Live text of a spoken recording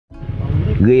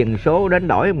ghiền số đến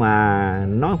đổi mà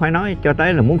nói phải nói cho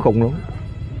tới là muốn khùng luôn.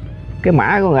 Cái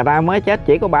mã của người ta mới chết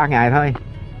chỉ có 3 ngày thôi,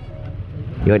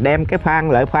 rồi đem cái phan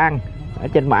lợi phan ở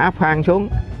trên mã phan xuống,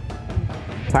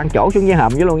 phan chỗ xuống dưới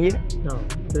hầm dưới luôn với.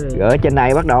 Rồi ở trên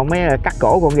này bắt đầu mới cắt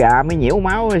cổ con gà, mới nhiễu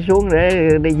máu xuống để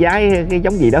đi giái cái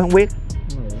giống gì đó không biết,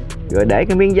 rồi để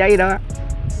cái miếng giấy đó,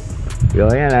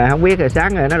 rồi là không biết là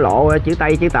sáng rồi nó lộ chữ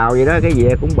Tây chữ Tàu gì đó, cái gì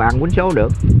cũng bàn quýnh số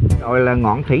được. Rồi là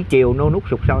ngọn thủy triều nô nút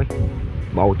sụt sôi,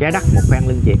 bầu trái đất một phen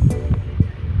lưng chìm.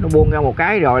 Nó buông ra một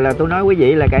cái rồi là tôi nói quý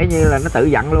vị là kể như là nó tự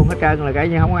giận luôn hết trơn, là kể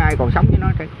như không có ai còn sống với nó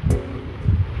hết.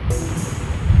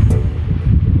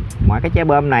 Mà cái trái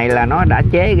bơm này là nó đã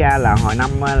chế ra là hồi năm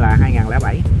là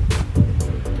 2007,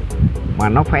 mà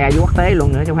nó khoe với quốc tế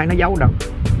luôn nữa chứ không phải nó giấu đâu.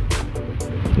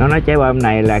 Nó nói trái bơm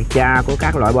này là cha của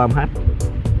các loại bơm hết,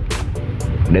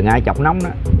 đừng ai chọc nóng đó.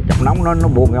 Chọc nóng nó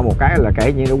buông ra một cái là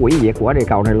kể như nó hủy diệt quả địa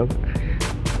cầu này luôn.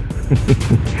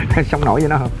 Sống nổi với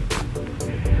nó không.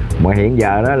 Mà hiện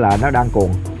giờ đó là nó đang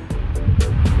cuồng,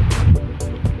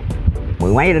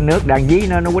 mười mấy đến nước đang dí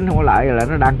nó quýnh không có lại, là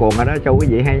nó đang cuồng rồi đó cho quý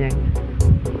vị hay nha.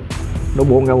 Nó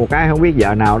buông ra một cái không biết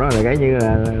giờ nào đó là cái như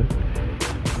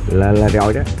là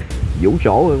rồi đó, vũ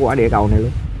sổ cái quả địa cầu này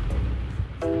luôn.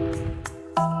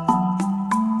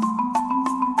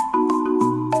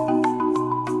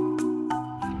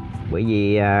 Bởi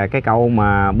vì cái câu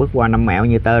mà bước qua năm mẹo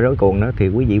như tơ rối cuồng đó thì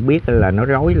quý vị biết là nó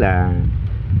rối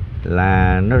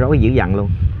là nó rối dữ dằn luôn.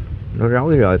 Nó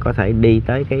rối rồi có thể đi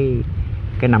tới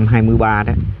cái năm 23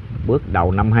 đó, bước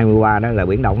đầu năm 23 đó là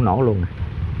biển động nổ luôn.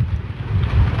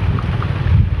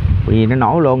 Bởi vì nó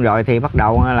nổ luôn rồi thì bắt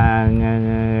đầu là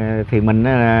thì mình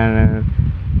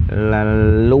là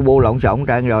lu bu lộn xộn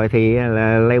trơn rồi thì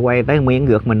là lay quay tới miếng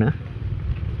gượt mình nữa.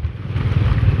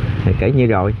 Thì kể như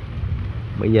rồi.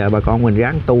 Bây giờ bà con mình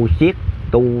ráng tu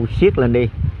siết lên đi.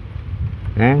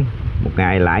 Một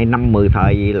ngày lại 5-10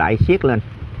 thời gì lại siết lên.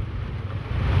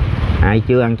 Ai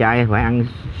chưa ăn chay phải ăn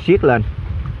siết lên.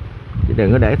 Chứ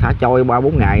đừng có để thả trôi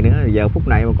 3-4 ngày nữa. Giờ phút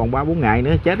này mà còn 3-4 ngày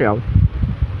nữa chết rồi.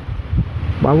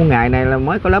 3-4 ngày này là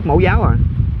mới có lớp mẫu giáo à.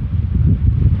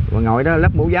 Mà ngồi đó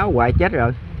lớp mẫu giáo hoài chết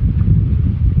rồi.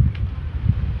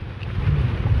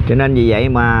 Cho nên vì vậy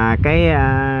mà cái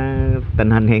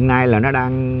tình hình hiện nay là nó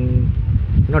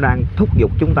đang thúc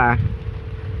giục chúng ta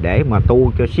để mà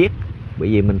tu cho siết. Bởi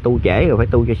vì mình tu trễ rồi phải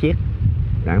tu cho siết,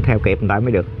 đang theo kịp người ta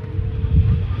mới được.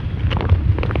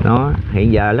 Nó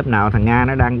hiện giờ lúc nào thằng Nga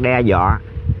nó đang đe dọa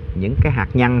những cái hạt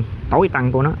nhân tối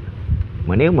tăng của nó,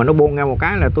 mà nếu mà nó buông ra một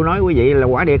cái là tôi nói quý vị là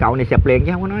quả địa cầu này sụp liền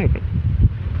chứ không có nói.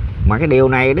 Mà cái điều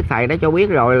này Đức Thầy đã cho biết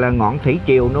rồi, là ngọn thủy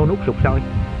triều nô nút sụt sôi,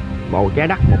 bầu trái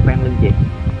đất một phen lưng chìm.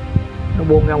 Nó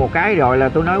buông ra một cái rồi là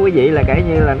tôi nói quý vị là kể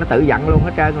như là nó tự giận luôn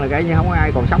hết trơn, là kể như không có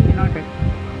ai còn sống với nó hết.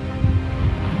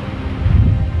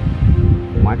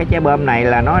 Mà cái trái bơm này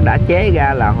là nó đã chế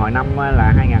ra là hồi năm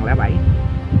là 2007,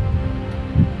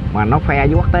 mà nó khoe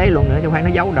với quốc tế luôn nữa chứ không phải nó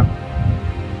giấu đâu.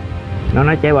 Nó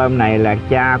nói trái bơm này là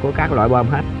cha của các loại bơm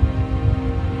hết,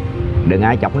 đừng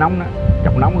ai chọc nóng đó.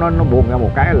 Chọc nóng nó buông ra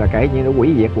một cái là kể như nó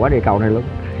hủy diệt quả địa cầu này luôn.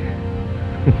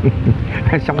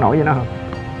 Sống nổi với nó không.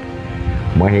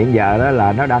 Mà hiện giờ đó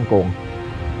là nó đang cuồng,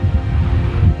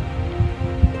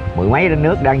 mười mấy đến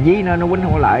nước đang dí nó quýnh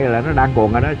không lại, là nó đang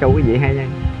cuồng rồi đó cho quý vị hay nha.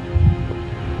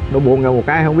 Nó buông ra một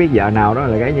cái không biết giờ nào đó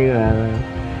là cái như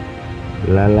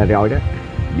là rồi đó,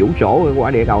 vũ sổ cái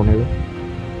quả địa cầu này luôn.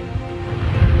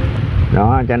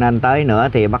 Đó, cho nên tới nữa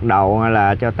thì bắt đầu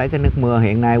là cho tới cái nước mưa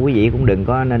hiện nay quý vị cũng đừng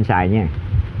có nên xài nha.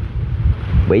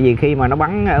 Bởi vì khi mà nó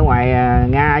bắn ở ngoài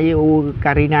Nga với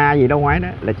Ukraine gì đâu ngoài đó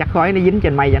là chắc khói nó dính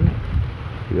trên mây vậy đó.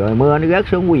 Rồi mưa nó rớt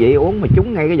xuống quý vị uống mà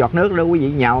trúng ngay cái giọt nước đó quý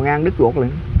vị nhào ngang đứt ruột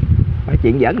liền. Phải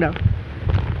chuyện giỡn đâu.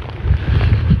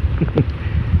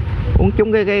 Uống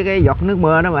trúng cái giọt nước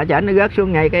mưa đó mà chảnh nó rớt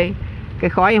xuống ngay cái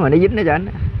khói mà nó dính nó chảnh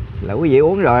là quý vị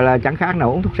uống rồi là chẳng khác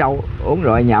nào uống thuốc sâu, uống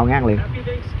rồi nhào ngang liền.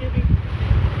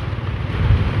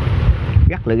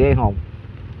 Rất là ghê hồn.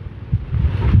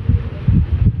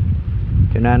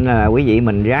 Cho nên là quý vị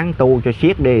mình ráng tu cho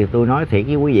siết đi. Tôi nói thiệt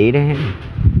với quý vị đấy,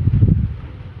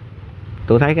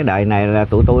 tôi thấy cái đời này là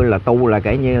tụi tôi là tu là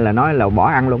kể như là nói là bỏ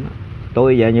ăn luôn.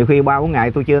 Tôi giờ nhiều khi 3-4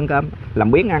 ngày tôi chưa ăn cơm,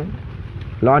 làm biếng ăn,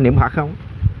 lo niệm Phật không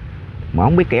mà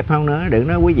không biết kịp không nữa. Đừng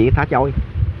nói quý vị thả trôi.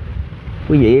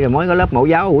 Quý vị là mới có lớp mẫu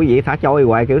giáo, quý vị thả trôi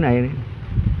hoài kiểu này.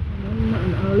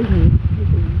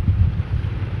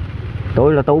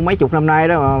 Tôi là tu mấy chục năm nay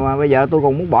đó mà bây giờ tôi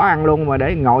còn muốn bỏ ăn luôn, mà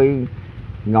để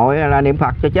ngồi là niệm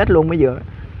Phật cho chết luôn mới vừa,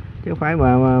 chứ không phải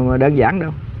mà đơn giản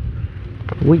đâu.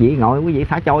 Quý vị ngồi quý vị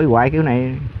thả trôi hoài kiểu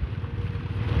này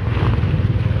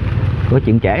có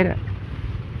chuyện trễ đó.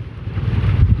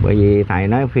 Bởi vì thầy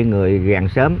nói khuyên người rèn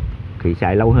sớm thì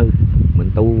xài lâu hư. Mình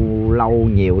tu lâu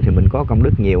nhiều thì mình có công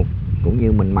đức nhiều, cũng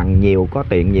như mình mằng nhiều, có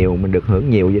tiền nhiều, mình được hưởng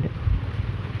nhiều vậy đó,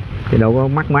 chứ đâu có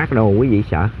mắc mát đâu quý vị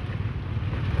sợ.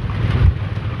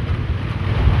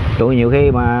 Tôi nhiều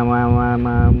khi mà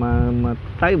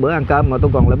tới bữa ăn cơm mà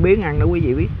tôi còn làm biếng ăn nữa quý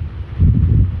vị biết,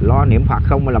 lo niệm Phật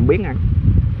không mà làm biếng ăn.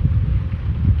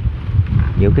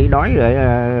 Nhiều khi đói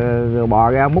rồi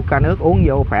bò ra múc ca nước uống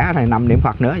vô khỏe này nằm niệm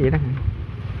Phật nữa vậy đó.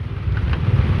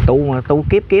 Tu mà tu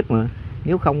kiếp mà,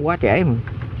 nếu không quá trễ mà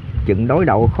chừng đối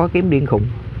đầu khó kiếm điên khùng.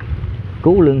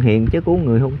 Cứu lương hiền chứ cứu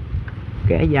người hung,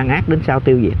 kẻ gian ác đến sau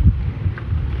tiêu diệt.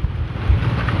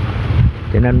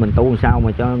 Cho nên mình tu sao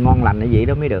mà cho ngon lành như vậy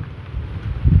đó mới được,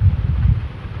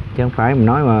 chứ không phải mình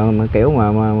nói mà kiểu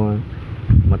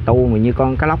mà tu mà như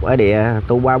con cá lóc ở địa,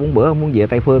 tu 3-4 bữa không muốn về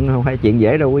Tây Phương, không phải chuyện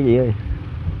dễ đâu quý vị ơi.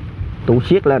 Tu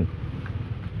siết lên.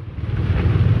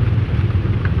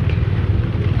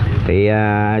 Thì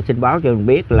xin báo cho mình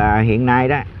biết là hiện nay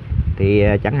đó thì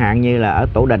chẳng hạn như là ở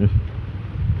Tổ Đình,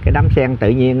 cái đám sen tự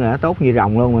nhiên là tốt như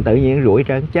rồng luôn, mà tự nhiên rủi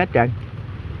trơn chết trơn,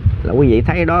 là quý vị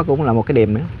thấy đó cũng là một cái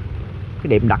điểm nữa, cái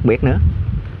điểm đặc biệt nữa.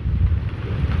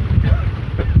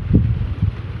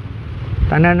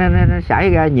 Cho nên nó xảy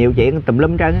ra nhiều chuyện tùm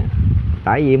lum trơn á,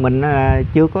 tại vì mình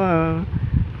chưa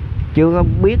có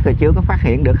biết rồi chưa có phát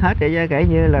hiện được hết, để kể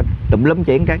như là tùm lum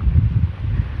chuyện trơn.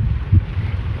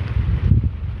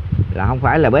 Là không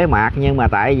phải là bế mạc, nhưng mà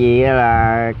tại vì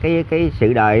là cái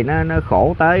sự đời nó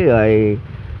khổ tới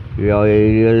rồi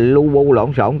lu bu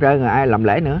lộn xộn trơn, rồi ai làm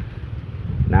lễ nữa.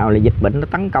 Nào là dịch bệnh nó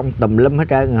tấn công tùm lum hết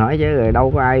trơn, hỏi chứ rồi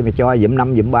đâu có ai mà cho dụm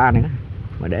 5 dụm 3 nữa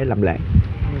mà để làm lễ.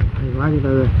 Quá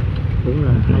tư cũng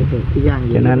là hay cái gian.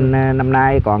 Cho nên năm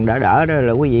nay còn đỡ đó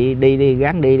là quý vị đi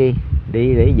gắng đi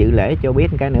để dự lễ cho biết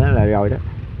cái nữa là rồi đó.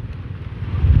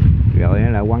 Rồi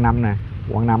là Quan Năm nè,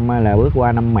 Quan Năm là bước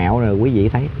qua năm Mẹo rồi quý vị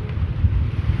thấy.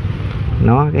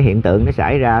 Nó cái hiện tượng nó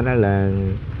xảy ra đó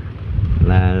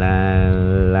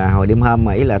là hồi đêm hôm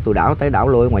mà ý là tôi đảo tới đảo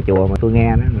lui ngoài chùa mà tôi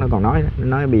nghe nó còn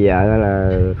nói bây giờ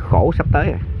là khổ sắp tới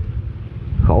rồi.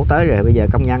 Khổ tới rồi, bây giờ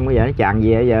công nhân bây giờ nó tràn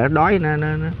về, bây giờ nó đói nó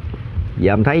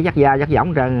giờ mình thấy dắt da dắt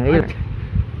võng ra, ý là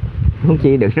không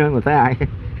chi đừng nói mà tới ai.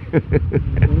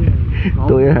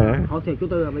 Tôi khổ thiệt chú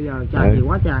Tư, bây giờ tràn gì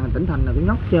quá tràn, tỉnh thành là cũng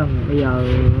nhóc trơn, bây giờ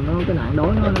nó cái nạn đói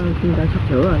nó sắp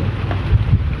sửa rồi.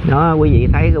 Nó quý vị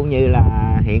thấy cũng như là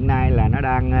hiện nay là nó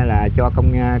đang là cho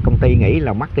công ty nghỉ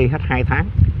là mất đi hết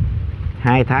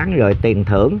 2 tháng rồi, tiền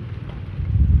thưởng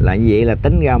là như vậy là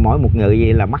tính ra mỗi một người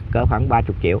vậy là mất cỡ khoảng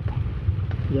 30 triệu.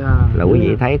 Là quý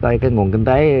vị thấy coi cái nguồn kinh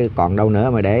tế còn đâu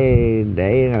nữa mà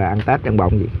để là ăn Tết ăn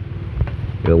bọng gì.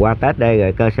 Rồi qua Tết đây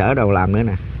rồi cơ sở đâu làm nữa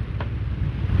nè.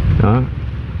 Đó.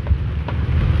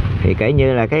 Thì kể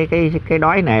như là cái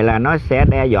đói này là nó sẽ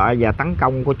đe dọa và tấn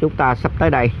công của chúng ta sắp tới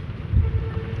đây.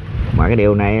 Mà cái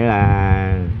điều này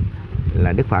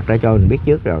là Đức Phật đã cho mình biết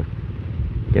trước rồi.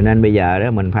 Cho nên bây giờ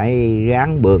đó mình phải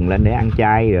ráng bường lên để ăn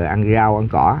chay, rồi ăn rau ăn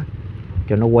cỏ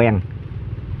cho nó quen.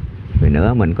 Rồi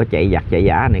nữa mình có chạy giặt chạy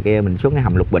giả này kia, mình xuống cái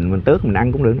hầm lục bình mình tước mình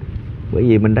ăn cũng được. Bởi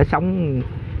vì mình đã sống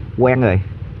quen rồi.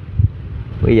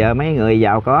 Bây giờ mấy người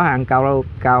giàu có ăn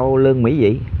cao lương mỹ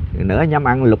vị, rồi nữa nhắm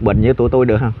ăn lục bình như tụi tôi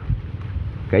được không?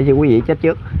 Kể cho quý vị chết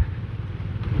trước.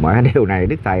 Mà cái điều này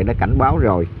Đức Thầy đã cảnh báo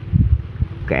rồi.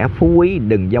 Kẻ phú quý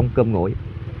đừng vong cơm nguội,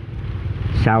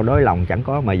 sao đói lòng chẳng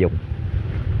có mà dùng.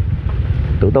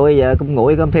 Tụi tôi giờ cơm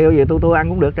nguội cơm thiêu gì tụi tôi ăn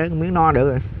cũng được, miếng no được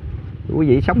rồi. Quý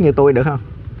vị sống như tôi được không?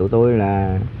 Tụi tôi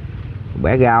là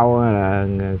bẻ rau là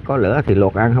có lửa thì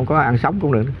luộc ăn, không có ăn sống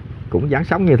cũng được, cũng vẫn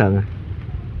sống như thường.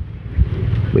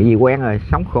 Bởi vì quen rồi,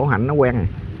 sống khổ hạnh nó quen rồi.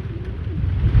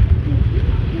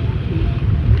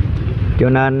 Cho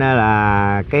nên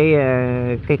là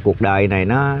cái cuộc đời này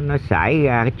nó xảy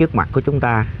ra cái trước mặt của chúng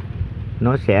ta,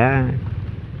 nó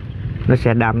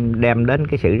sẽ đem đến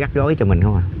cái sự rắc rối cho mình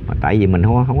không à. Mà tại vì mình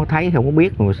không có thấy, không có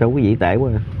biết, mà sao quý vị tệ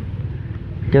quá.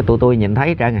 Chứ tụi tôi nhìn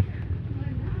thấy trơn rồi.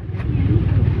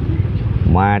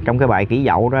 Mà trong cái bài kỹ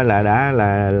dậu đó là đã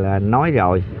là nói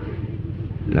rồi,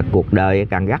 là cuộc đời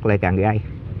càng gắt lại càng gai.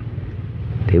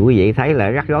 Thì quý vị thấy là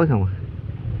rắc rối không à.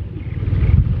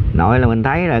 Nội là mình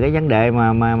thấy là cái vấn đề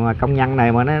mà công nhân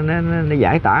này mà nó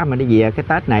giải tỏa mà đi về cái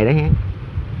Tết này đó ha.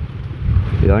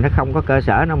 Rồi nó không có cơ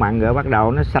sở nó mặn, rồi bắt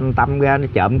đầu nó sanh tâm ra, nó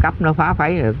trộm cắp, nó phá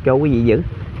phấy, rồi cho quý vị giữ.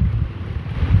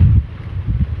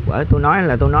 Bởi tôi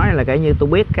nói là kể như tôi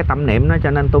biết cái tâm niệm đó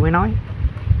cho nên tôi mới nói.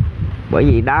 Bởi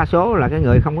vì đa số là cái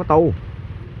người không có tu,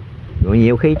 rồi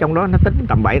nhiều khi trong đó nó tính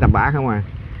tầm bậy tầm bạ không à.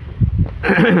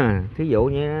 Thí dụ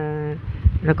như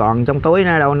nó còn trong túi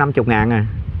nó đâu 50.000 à,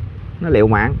 nó liều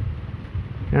mạng,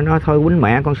 nó nói thôi quýnh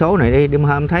mẹ con số này đi, đêm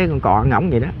hôm thấy con cò ngỗng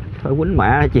vậy đó, thôi quýnh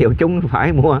mẹ chiều chúng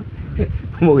phải mua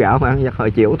Mua gạo mà ăn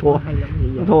hồi chiều thua.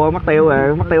 Thua mất tiêu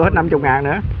rồi, mất tiêu hết 50.000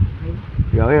 nữa.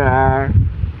 Rồi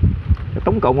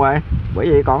túng cùng rồi.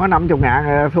 Bởi vì còn có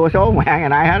 50.000 thua số mẹ ngày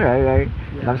nay hết rồi,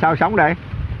 làm sao sống đây.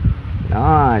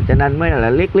 Đó, cho nên mới là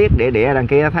liếc địa đằng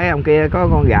kia thấy ông kia có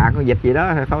con gà con vịt gì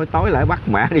đó thôi tối lại bắt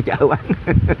mẹ đi chợ bán.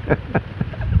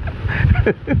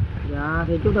 Dạ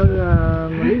thì chú Tư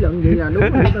lý luận vậy là đúng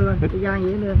rồi chú Tư, cái gan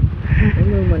vậy nữa.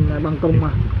 Cũng như mình bằng cùng mà.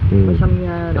 Mới sanh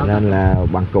đạo nên tặc. là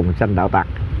bằng cùng sanh đạo tặc.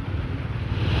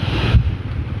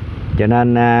 Cho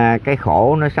nên cái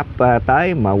khổ nó sắp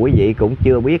tới mà quý vị cũng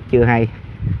chưa biết, chưa hay.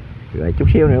 Rồi chút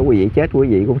xíu nữa quý vị chết quý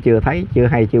vị cũng chưa thấy, chưa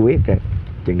hay, chưa biết rồi.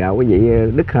 Chừng nào quý vị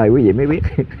đứt hơi quý vị mới biết.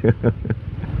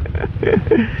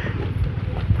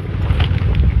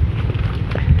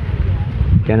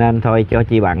 Cho nên thôi cho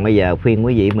chi bằng bây giờ khuyên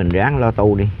quý vị mình ráng lo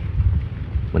tu đi.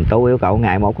 Mình tu yêu cầu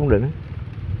ngày một cũng được.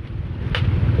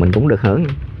 Mình cũng được hưởng.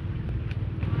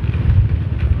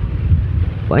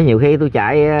 Bởi nhiều khi tôi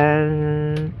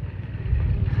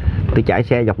chạy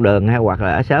xe dọc đường hay hoặc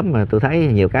là ở sớm mà tôi thấy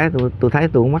nhiều cái tôi thấy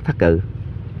tôi cũng mất thắt cừ.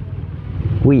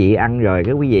 Quý vị ăn rồi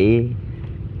cái quý vị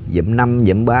dụm 5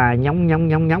 dụm 3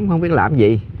 nhóng không biết làm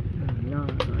gì.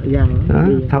 Đó,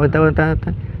 thôi tôi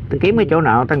kiếm cái chỗ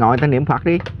nào ta ngồi ta niệm Phật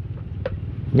đi.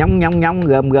 Nhóng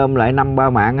gom lại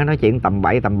 5-3 mạng nói chuyện tầm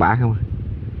bậy tầm bạ không.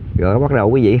 Rồi bắt đầu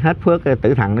quý vị hết phước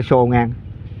tử thần nó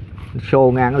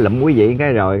xô ngang nó lụm quý vị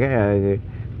cái rồi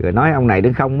rồi nói ông này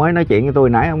đừng không mới nói chuyện với tôi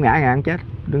nãy ông ngã ngang chết.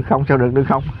 Đừng không sao được, đừng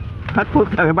không hết phước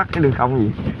thôi bắt cái đừng không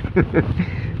gì.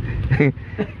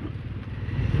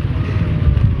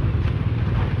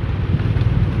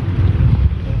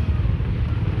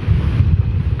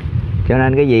 Cho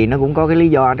nên cái gì nó cũng có cái lý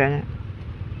do đó.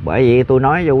 Bởi vì tôi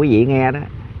nói cho quý vị nghe đó,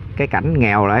 cái cảnh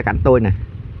nghèo là cái cảnh tôi nè,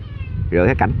 rồi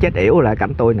cái cảnh chết yểu là cái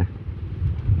cảnh tôi nè.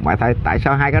 Mà tại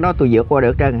sao hai cái đó tôi vượt qua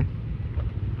được trơn?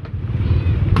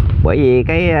 Bởi vì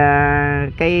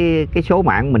cái số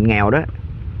mạng mình nghèo đó,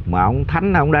 mà ông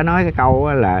Thánh ông đã nói cái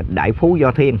câu là đại phú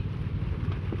do thiên,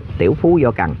 tiểu phú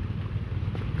do cần.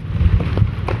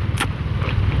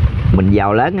 Mình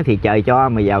giàu lớn thì trời cho,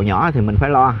 mà giàu nhỏ thì mình phải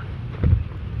lo.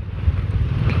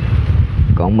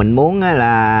 Còn mình muốn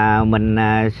là mình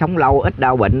sống lâu ít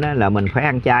đau bệnh là mình phải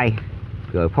ăn chay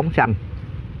rồi phóng sanh.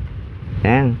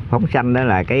 Phóng sanh đó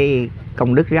là cái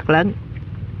công đức rất lớn.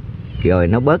 Rồi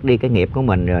nó bớt đi cái nghiệp của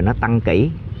mình, rồi nó tăng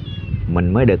kỹ,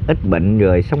 mình mới được ít bệnh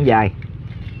rồi sống dai.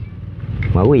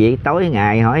 Mà quý vị tối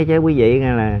ngày hỏi chứ quý vị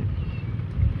nghe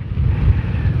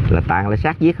là toàn là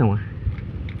sát giết không à.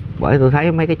 Bởi tôi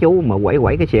thấy mấy cái chú mà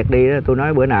quẩy cái xiệt đi đó, tôi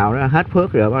nói bữa nào nó hết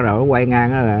phước rồi bắt đầu nó quay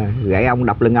ngang đó là gậy ông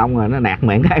đập lưng ông rồi nó nạt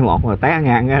miệng cái một rồi té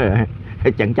ngang đó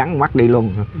rồi trận trắng mắt đi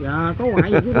luôn. Dạ có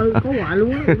ngoại vậy chú Tư, có ngoại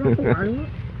luôn á, có ngoại luôn á.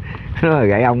 Nó là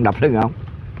gậy ông đập lưng ông.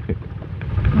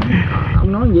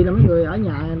 Ông nói vậy là mấy người ở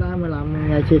nhà người ta mà làm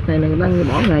nghề xiệt này là người ta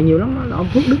bỏ nghề nhiều lắm đó, ông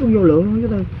phước đức ông vô lượng luôn chú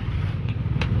Tư.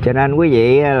 Cho nên quý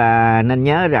vị là nên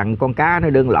nhớ rằng con cá nó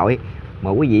đương lội, mà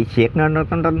quý vị xiệt nó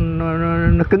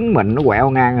cứng mình, nó quẹo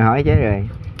ngang rồi hỏi chứ rồi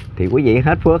thì quý vị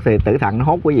hết phước thì tử thần nó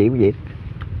hốt quý vị.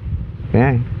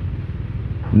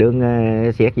 Đương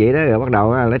xiệt vậy đó rồi bắt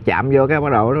đầu nó chạm vô cái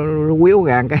bắt đầu nó quýu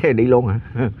ngang cái đi luôn à.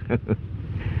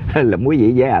 Lụm quý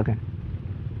vị dễ ợt.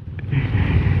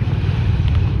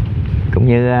 Cũng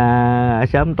như ở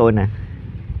xóm tôi nè,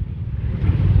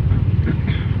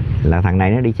 là thằng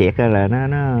này nó đi xiệt là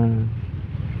nó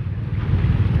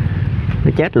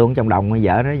chết luôn trong đồng,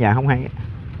 vợ nó giờ không hay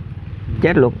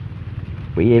chết luôn.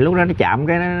 Vì vậy lúc đó nó chạm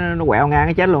cái nó quẹo ngang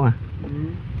cái chết luôn à.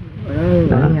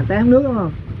 Nhà té nước đúng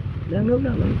không? Té nước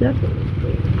đó nó chết.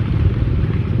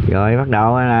 Rồi bắt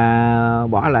đầu là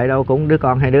bỏ lại đâu cũng đứa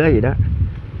con hai đứa gì đó.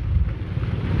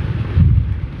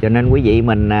 Cho nên quý vị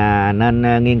mình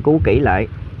nên nghiên cứu kỹ lại.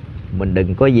 Mình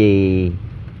đừng có vì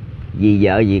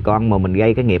vợ vì con mà mình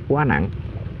gây cái nghiệp quá nặng,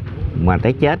 mà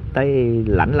tới chết tới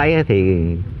lãnh lấy thì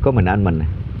có mình anh mình.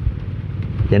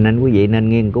 Cho nên quý vị nên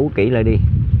nghiên cứu kỹ lại đi.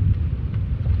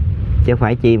 Chứ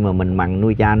phải chi mà mình mằng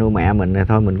nuôi cha nuôi mẹ mình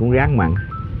thôi mình cũng ráng mằng.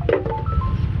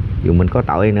 Dù mình có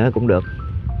tội nữa cũng được.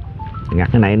 Ngặt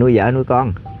cái này nuôi vợ nuôi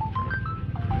con.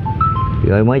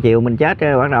 Rồi mới chiều mình chết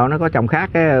bắt đầu nó có chồng khác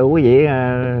quý vị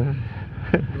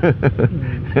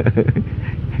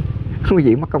quý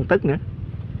vị mất công tức nữa.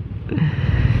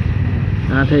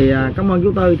 Thì cảm ơn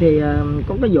chú Tư. Thì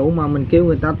có cái vụ mà mình kêu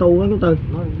người ta tu đó chú Tư,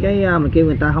 cái mình kêu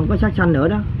người ta không có sát sanh nữa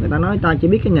đó, người ta nói ta chỉ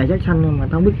biết cái nghề sát sanh mà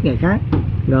ta không biết cái nghề khác,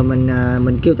 rồi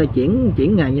mình kêu ta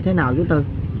chuyển nghề như thế nào chú Tư?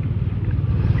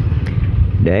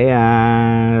 Để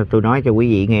tôi nói cho quý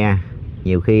vị nghe.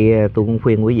 Nhiều khi tôi cũng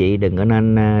khuyên quý vị đừng có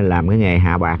nên làm cái nghề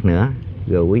hạ bạc nữa,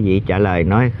 rồi quý vị trả lời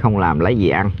nói không làm lấy gì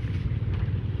ăn.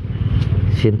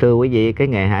 Xin thưa quý vị, cái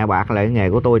nghề hạ bạc là cái nghề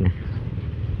của tôi nè.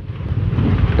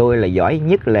 Tôi là giỏi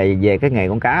nhất là về cái nghề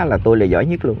con cá, là tôi là giỏi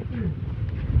nhất luôn.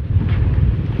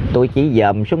 Tôi chỉ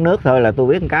dòm xuống nước thôi là tôi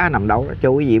biết con cá nằm đâu đó, cho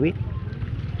quý vị biết.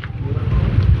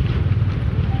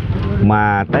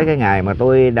 Mà tới cái ngày mà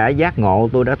tôi đã giác ngộ,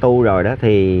 tôi đã tu rồi đó,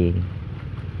 thì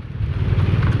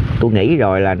tôi nghĩ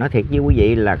rồi là nói thiệt với quý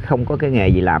vị là không có cái nghề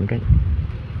gì làm cái,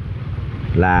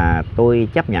 là tôi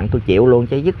chấp nhận, tôi chịu luôn,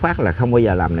 chứ dứt khoát là không bao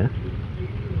giờ làm nữa.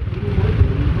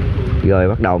 Rồi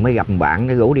bắt đầu mới gặp một bạn,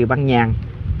 nó rủ đi bắn nhang.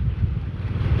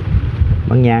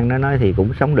 Bắn nhang nó nói thì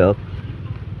cũng sống được,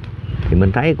 thì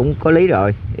mình thấy cũng có lý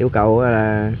rồi. Yêu cầu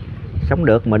là sống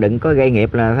được mà đừng có gây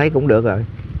nghiệp là thấy cũng được rồi.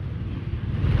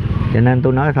 Cho nên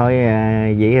tôi nói thôi,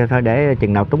 vậy thôi để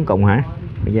chừng nào túng cùng hả,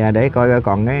 bây giờ để coi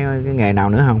còn cái nghề nào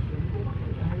nữa không.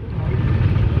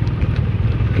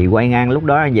 Thì quay ngang lúc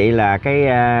đó vậy là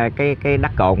cái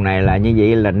đất cồn này là như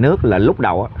vậy, là nước là lúc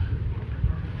đầu á.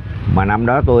 Mà năm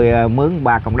đó tôi mướn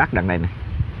 3 con đất đằng này nè,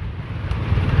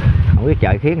 không biết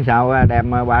trời khiến sao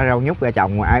đem 3 rau nhút ra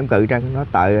trồng mà ai cũng cự trơn. Nó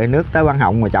tời nước tới băng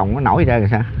họng mà trồng nó nổi ra làm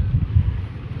sao.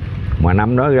 Mà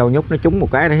năm đó rau nhút nó trúng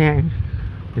một cái đó ha,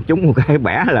 nó trúng một cái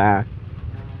bẻ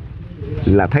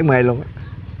là thấy mê luôn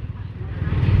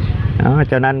đó.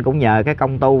 Cho nên cũng nhờ cái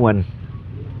công tu mình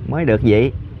mới được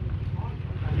vậy.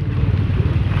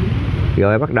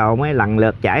 Rồi bắt đầu mới lần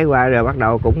lượt trải qua, rồi bắt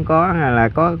đầu cũng có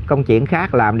công chuyện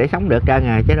khác làm để sống được trơn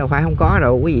chứ đâu phải không có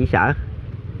đâu quý vị sợ.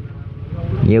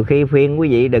 Nhiều khi khuyên quý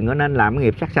vị đừng có nên làm cái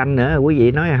nghiệp sát sanh nữa, quý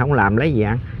vị nói không làm lấy gì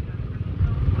ăn.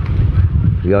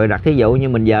 Rồi đặt thí dụ như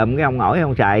mình dòm cái ông ổi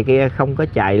ông xài kia không có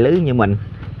chài lứ như mình,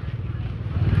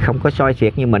 không có soi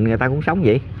xiệt như mình, người ta cũng sống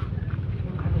vậy.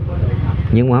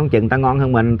 Nhưng mà không chừng ta ngon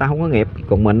hơn mình, ta không có nghiệp.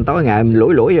 Còn mình tối ngày mình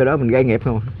lủi vô đó mình gây nghiệp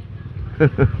không.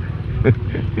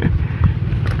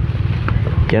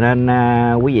 Cho nên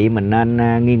quý vị mình nên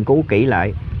nghiên cứu kỹ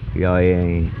lại, rồi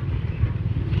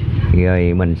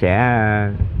mình sẽ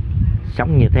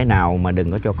sống như thế nào mà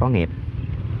đừng có cho có nghiệp.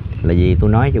 Là gì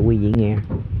tôi nói cho quý vị nghe.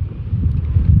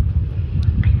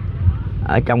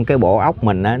 Ở trong cái bộ óc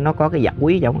mình nó có cái vật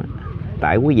quý trong.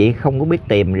 Tại quý vị không có biết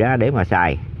tìm ra để mà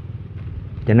xài,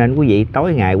 cho nên quý vị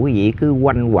tối ngày quý vị cứ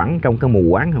quanh quẩn trong cái mù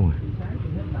quáng không à.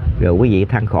 Rồi quý vị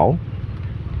than khổ.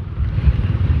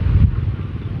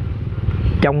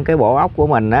 Trong cái bộ óc của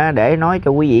mình để nói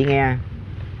cho quý vị nghe,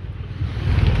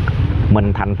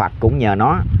 mình thành Phật cũng nhờ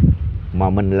nó, mà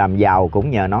mình làm giàu cũng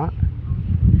nhờ nó,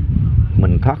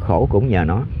 mình thoát khổ cũng nhờ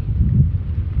nó,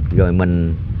 rồi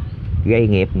mình gây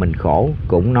nghiệp mình khổ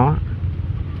cũng nó.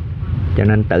 Cho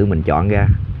nên tự mình chọn ra,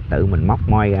 tự mình móc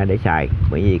moi ra để xài.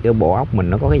 Bởi vì cái bộ óc mình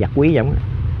nó có cái vật quý giống.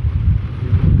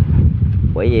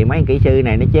 Bởi vì mấy kỹ sư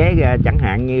này nó chế ra, chẳng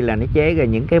hạn như là nó chế ra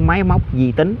những cái máy móc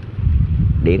vi tính,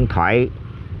 điện thoại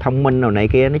thông minh nào này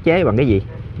kia, nó chế bằng cái gì?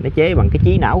 Nó chế bằng cái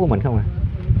trí não của mình không à.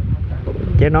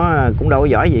 Chứ nó cũng đâu có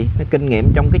giỏi gì, nó kinh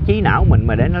nghiệm trong cái trí não mình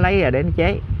mà để nó lấy ra để nó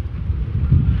chế.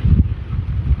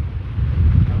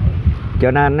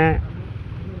 Cho nên á,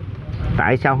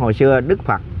 tại sao hồi xưa Đức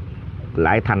Phật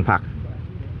lại thành Phật?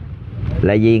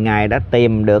 Là vì Ngài đã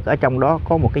tìm được ở trong đó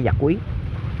có một cái vật quý,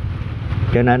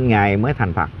 cho nên Ngài mới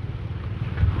thành Phật.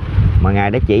 Mà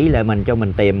Ngài đã chỉ lại mình cho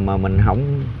mình tìm, mà mình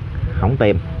không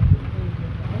tìm,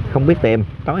 không biết tìm,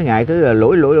 tối ngày cứ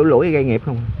lủi gây nghiệp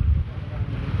không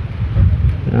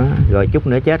đó. Rồi chút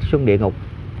nữa chết xuống địa ngục,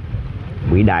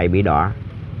 bị đày bị đọa,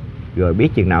 rồi biết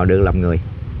chừng nào được làm người.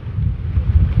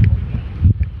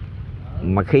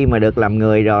 Mà khi mà được làm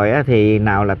người rồi á, thì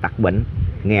nào là tật bệnh,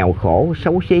 nghèo khổ,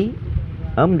 xấu xí,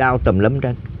 ốm đau tùm lum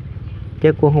trên,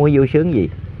 chứ cũng không có vui sướng gì.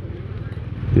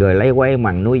 Rồi lay quay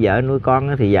mằng nuôi vợ nuôi con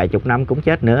á, thì vài chục năm cũng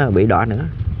chết nữa, bị đọa nữa.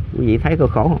 Quý vị thấy có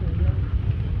khổ không?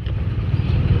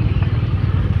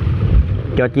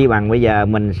 Cho chi bằng bây giờ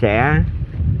mình sẽ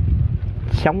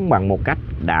sống bằng một cách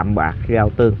đạm bạc rau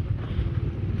tương,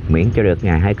 miễn cho được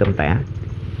ngày 2 cơm tẻ,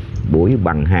 buổi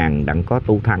bằng hàng đặng có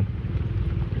tu thân.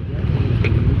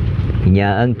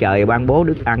 Nhờ ơn trời ban bố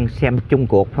đức ăn xem chung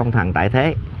cuộc phong thần tại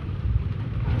thế,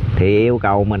 thì yêu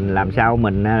cầu mình làm sao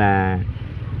mình là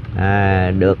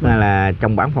được là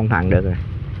trong bản phong thần được rồi.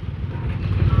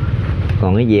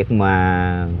 Còn cái việc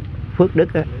mà phước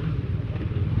đức á,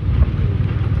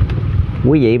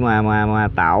 quý vị mà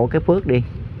tạo cái phước đi,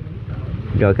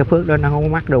 rồi cái phước đó nó không có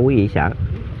mắc đâu quý vị sợ.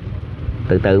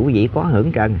 Từ từ quý vị có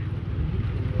hưởng trơn.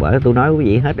 Bởi tôi nói quý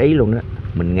vị hết ý luôn đó.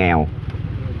 Mình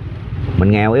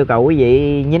nghèo yêu cầu quý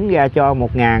vị nhính ra cho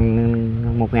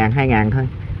 1.000, 2.000 thôi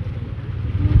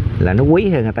là nó quý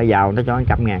hơn người ta giàu, người ta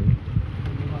cho 100.000.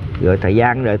 Rồi thời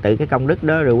gian, rồi từ cái công đức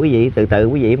đó, rồi quý vị từ từ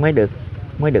quý vị mới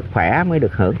được khỏe, mới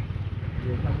được hưởng.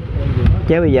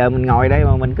 Chứ bây giờ mình ngồi đây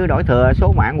mà mình cứ đổi thừa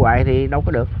số mạng hoài thì đâu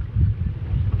có được.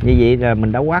 Như vậy là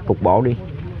mình đã quá cục bộ đi.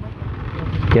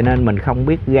 Cho nên mình không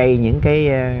biết gây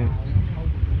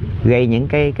những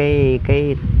cái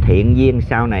thiện duyên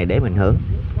sau này để mình hưởng.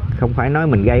 Không phải nói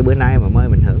mình gây bữa nay mà mới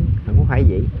mình hưởng, không có phải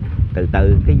vậy. Từ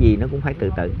từ, cái gì nó cũng phải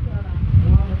từ từ.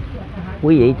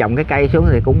 Quý vị trồng cái cây xuống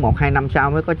thì cũng 1-2 năm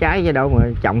sau mới có trái chứ đâu mà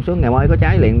trồng xuống ngày mai có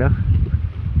trái liền đó.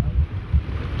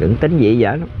 Đừng tính vậy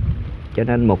dở lắm. Cho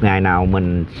nên một ngày nào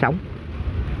mình sống,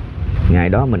 ngày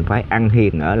đó mình phải ăn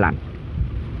hiền ở lành,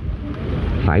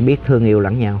 phải biết thương yêu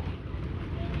lẫn nhau.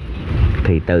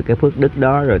 Thì từ cái phước đức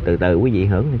đó rồi từ từ quý vị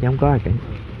hưởng thì chứ không có gì.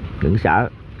 Đừng sợ.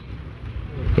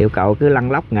 Yêu cầu cứ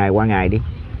lăn lóc ngày qua ngày đi.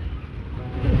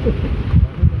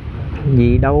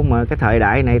 Gì đâu mà cái thời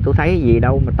đại này tôi thấy gì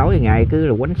đâu mà tối ngày cứ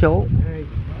là quánh số.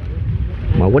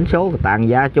 Mà quánh số tàn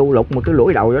gia chu lục mà cứ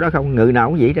lủi đầu vô đó không, người nào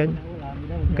cũng vậy đó.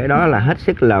 Cái đó là hết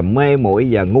sức là mê muội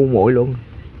và ngu muội luôn.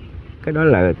 Cái đó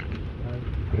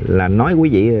là nói quý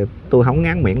vị tôi không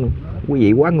ngán miệng luôn. Quý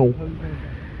vị quá ngu.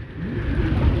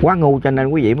 Quá ngu cho nên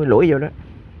quý vị mới lủi vô đó.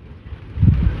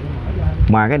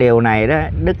 Mà cái điều này đó,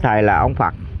 Đức Thầy là ông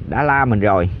Phật đã la mình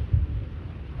rồi.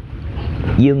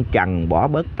 Dương trần bỏ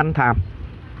bớt tánh tham,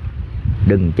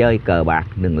 đừng chơi cờ bạc,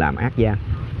 đừng làm ác gian.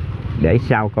 Để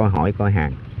sau coi hỏi coi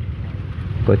hàng,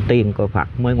 coi tiên coi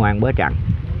Phật mới ngoan bớ trần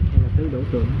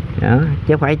đó.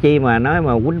 Chứ phải chi mà nói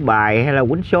mà quýnh bài hay là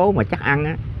quýnh số mà chắc ăn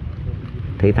á,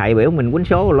 thì thầy biểu mình quýnh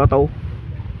số lo tu,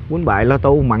 quýnh bài lo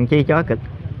tu mặn chi chó kịch.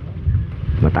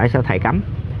 Mà tại sao thầy cấm?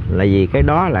 Là vì cái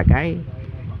đó là cái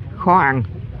khó ăn.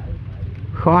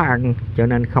 Khó ăn cho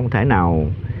nên không thể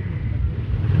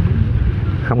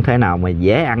nào mà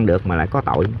dễ ăn được mà lại có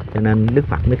tội. Cho nên Đức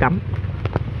Phật mới cấm.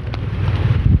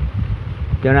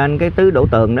 Cho nên cái tứ đổ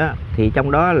tường đó thì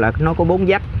trong đó là nó có 4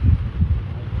 vách: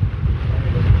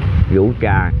 rượu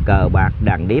trà, cờ bạc,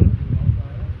 đàn điếm,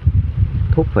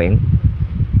 thuốc phiện.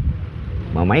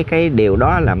 Mà mấy cái điều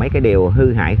đó là mấy cái điều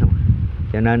hư hại không.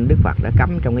 Cho nên Đức Phật đã cấm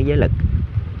trong cái giới lực.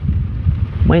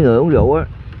 Mấy người uống rượu á,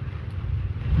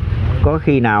 có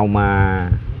khi nào mà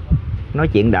nói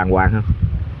chuyện đàng hoàng không?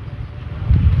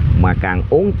 Mà càng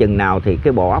uống chừng nào thì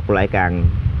cái bộ óc lại càng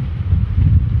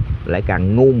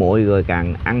ngu muội, rồi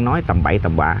càng ăn nói tầm bậy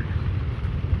tầm bạ,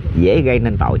 dễ gây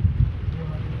nên tội.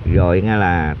 Rồi nghe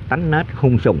là tánh nết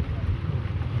hung sùng.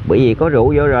 Bởi vì có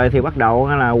rượu vô rồi thì bắt đầu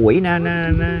là quỷ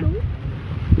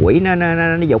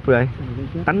nó dục rồi,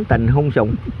 tánh tình hung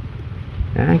sùng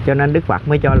đó. Cho nên Đức Phật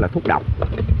mới cho là thuốc độc.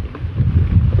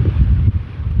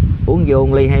 Uống vô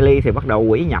 1 ly 2 ly thì bắt đầu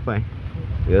quỷ nhập rồi.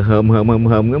 Rồi hờm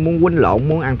nó muốn quýnh lộn,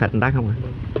 muốn ăn thịt người ta không à.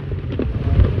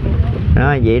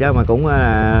 Đó, vậy đó mà cũng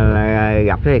là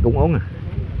gặp thì cũng uống à.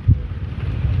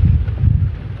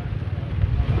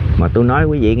 Mà tôi nói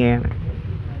quý vị nghe,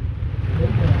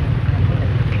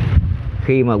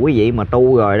 khi mà quý vị mà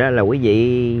tu rồi đó là quý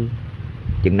vị,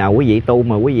 chừng nào quý vị tu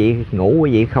mà quý vị ngủ,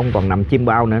 quý vị không còn nằm chim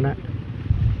bao nữa đó,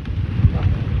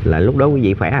 là lúc đó quý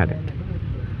vị khỏe rồi đó.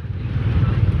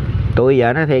 Tôi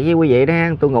giờ nói thiệt với quý vị đó,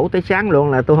 tôi ngủ tới sáng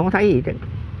luôn là tôi không thấy gì chứ.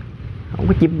 Không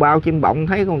có chim bao, chim bọng,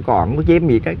 thấy con còn có chim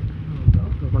gì chứ.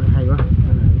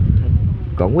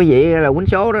 Còn quý vị là quýnh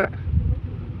số đó,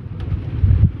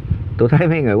 tôi thấy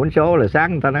mấy người quýnh số là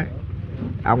sáng người ta nói,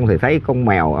 ông thì thấy con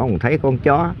mèo, ông thấy con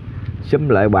chó, xúm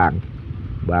lại bàn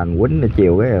quýnh là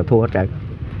chiều cái là thua trận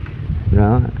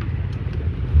đó.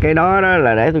 Cái đó đó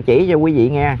là để tôi chỉ cho quý vị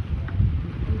nghe.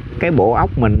 Cái bộ óc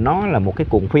mình nó là một cái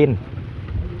cuồng phim.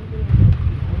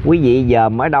 Quý vị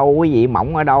dòm ở đâu, quý vị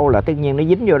mỏng ở đâu là tất nhiên nó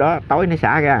dính vô đó, tối nó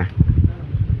xả ra.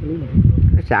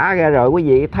 Nó xả ra rồi quý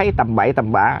vị thấy tầm bậy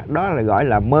tầm bạ, đó là gọi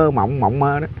là mơ mộng, mộng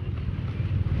mơ đó.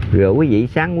 Rồi quý vị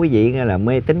sáng quý vị nghe là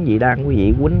mê tín dị đoan, quý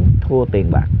vị quýnh thua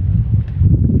tiền bạc,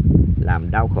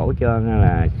 làm đau khổ cho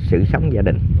là sự sống gia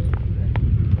đình.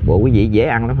 Bộ quý vị dễ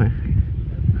ăn lắm hả?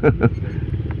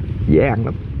 Dễ ăn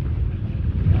lắm.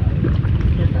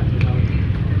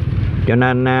 Cho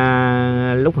nên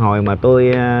lúc hồi mà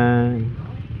tôi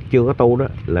chưa có tu đó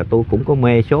là tôi cũng có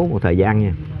mê số một thời gian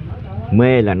nha.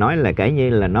 Mê là nói là kể như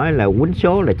là nói là quýnh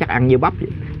số là chắc ăn như bắp vậy.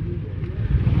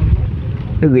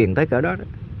 Nó ghiền tới cỡ đó đó.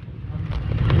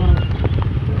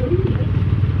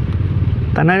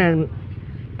 Ta nói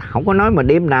không có nói mà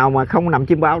đêm nào mà không nằm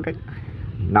chim bao đấy.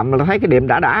 Nằm là thấy cái điểm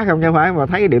đã không, chứ phải mà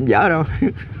thấy cái điểm dở đâu.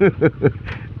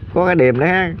 Có cái điểm đấy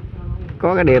ha.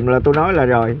 Có cái điểm là tôi nói là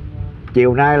rồi,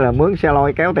 chiều nay là mướn xe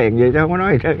lôi kéo tiền gì chứ không có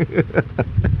nói gì đâu.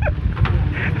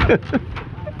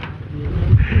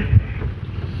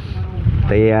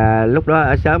 Thì lúc đó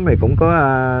ở sớm thì cũng có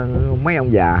mấy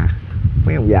ông già,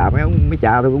 mấy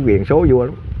cha tôi cũng ghiền số vua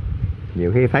lắm.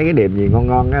 Nhiều khi thấy cái điểm gì ngon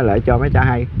ngon á lại cho mấy cha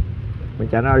hay. Mấy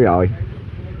cha nói rồi,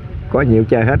 có nhiều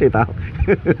chơi hết đi tao.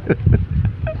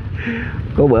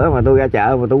 Có bữa mà tôi ra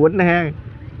chợ mà tôi quýnh đó ha,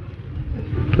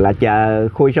 là chờ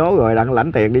khui số rồi đặng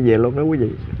lãnh tiền đi về luôn đó quý vị.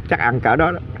 Chắc ăn cỡ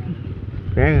đó đó.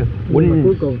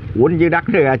 Quýnh dưới đất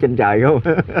ra trên trời không.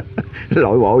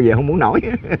 Lội bộ về không muốn nổi.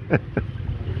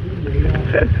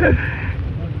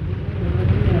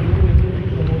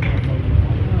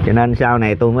 Cho nên sau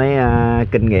này tôi mới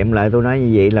kinh nghiệm lại, tôi nói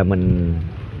như vậy là mình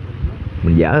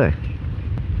dở rồi.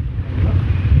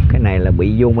 Cái này là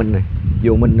bị vô minh rồi,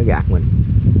 vô minh nó gạt mình.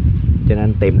 Cho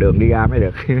nên tìm đường đi ra mới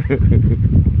được.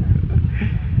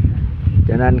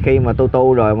 Cho nên khi mà tôi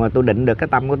tu rồi, mà tôi định được cái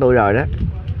tâm của tôi rồi đó,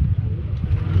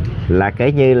 là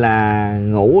kể như là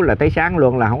ngủ là tới sáng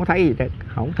luôn, là không thấy gì hết.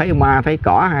 Không thấy ma, thấy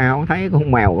cỏ, hay không thấy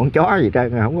con mèo, con chó gì hết.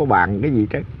 Không có bàn cái gì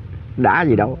hết. Đã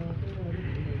gì đâu.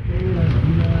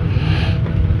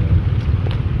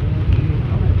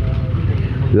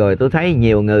 Rồi tôi thấy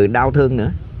nhiều người đau thương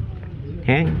nữa.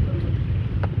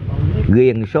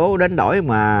 Ghiền số đến đổi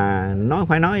mà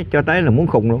phải nói cho tới là muốn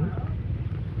khùng luôn.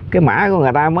 Cái mã của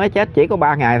người ta mới chết chỉ có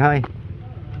 3 ngày thôi,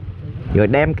 rồi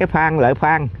đem cái phan lợi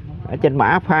phan ở trên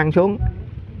mã phan xuống,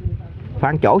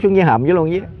 phan chỗ xuống dưới hầm dưới luôn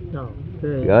với.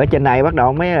 Rồi ở trên này bắt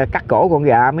đầu mới cắt cổ con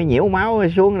gà, mới nhiễu máu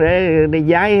xuống để đi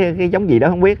giái cái giống gì đó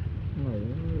không biết.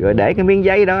 Rồi để cái miếng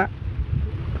giấy đó.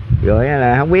 Rồi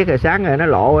là không biết là sáng rồi nó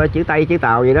lộ chữ Tây chữ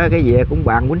Tàu gì đó, cái gì cũng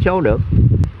bàn quýnh số được.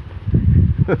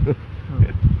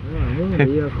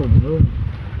 Khùng luôn.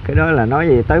 Cái đó là nói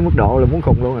gì tới mức độ là muốn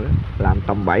khùng luôn rồi đó. Làm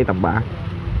tầm bậy tầm bạ.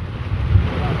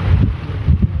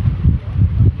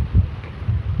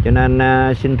 Cho nên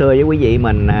xin thưa với quý vị,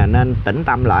 mình nên tĩnh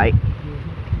tâm lại,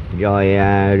 rồi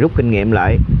rút kinh nghiệm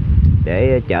lại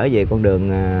để trở về con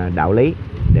đường đạo lý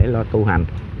để lo tu hành.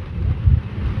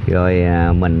 Rồi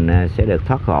mình sẽ được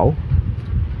thoát khổ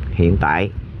hiện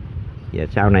tại, và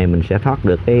sau này mình sẽ thoát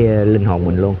được cái linh hồn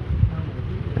mình luôn.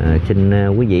 Xin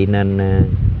quý vị nên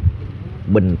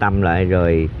bình tâm lại,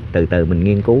 rồi từ từ mình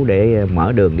nghiên cứu để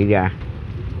mở đường đi ra.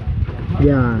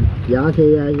 Dạ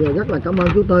thì rất là cảm ơn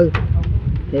chú Tư.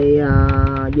 Thì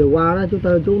vừa qua đó chú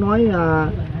Tư chú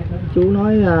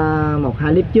nói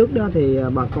 1-2 clip trước đó thì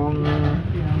bà con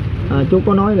chú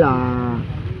có nói là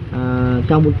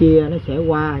Campuchia nó sẽ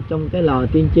qua trong cái lời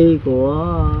tiên tri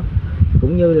của,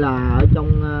 cũng như là ở trong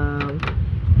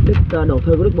đồ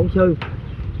thư của Đức Bổn Sư.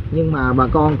 Nhưng mà bà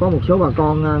con có một số bà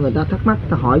con người ta thắc mắc,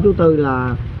 ta hỏi chú Tư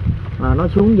là nó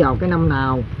xuống vào cái năm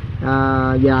nào,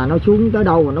 và nó xuống tới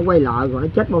đâu, và nó quay lại, rồi nó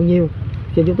chết bao nhiêu.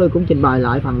 Xin chú Tư cũng trình bày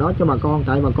lại phần đó cho bà con,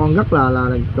 tại bà con rất là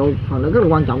phần đó rất là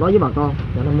quan trọng đối với bà con.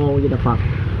 Nam mô Di Đà Phật.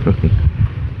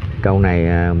 Câu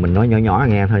này mình nói nhỏ nhỏ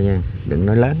nghe thôi nha, đừng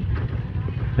nói lớn.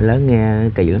 Nói lớn nghe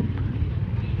kỳ lắm.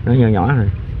 Nói nhỏ nhỏ thôi,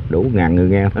 đủ ngàn người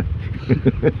nghe thôi.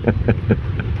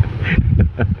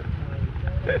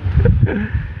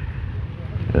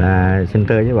 Là xin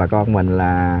thưa với bà con mình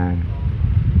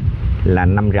là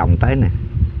năm ròng tới nè.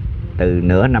 Từ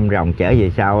nửa năm ròng trở về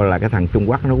sau là cái thằng Trung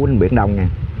Quốc nó quýnh Biển Đông nha.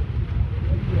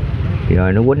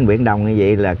 Rồi nó quýnh Biển Đông như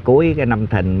vậy là cuối cái năm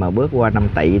Thìn mà bước qua năm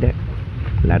Tỵ đó,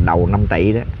 là đầu năm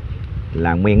Tỵ đó,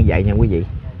 là Nguyên vậy nha quý vị.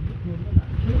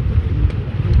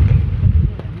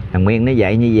 Thằng Nguyên nó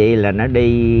dạy như vậy là nó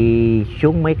đi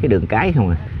xuống mấy cái đường cái không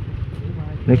à.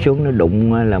 Nó xuống nó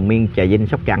đụng là Miên Trà Vinh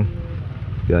Sóc Trăng,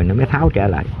 rồi nó mới tháo trở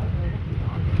lại.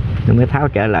 Nó mới tháo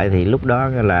trở lại thì lúc đó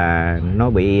là nó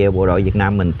bị bộ đội Việt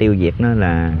Nam mình tiêu diệt, nó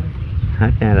là hết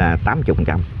là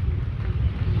 80%,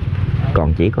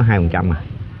 còn chỉ có 2% à.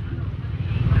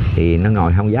 Thì nó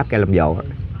ngồi không giáp cây lâm dồ.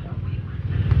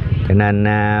 Cho nên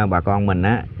bà con mình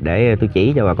á, để tôi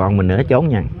chỉ cho bà con mình nữa trốn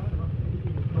nha.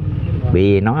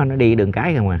 Vì nó đi đường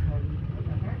cái không à.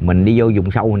 Mình đi vô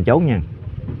vùng sâu mình trốn nha.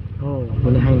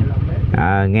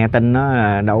 Nghe tin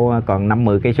nó đâu còn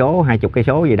 5-10 cây số, 20 cây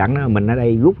số gì đặng đó, mình ở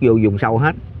đây rút vô vùng sâu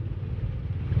hết.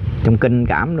 Trong kinh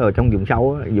cảm rồi, trong vùng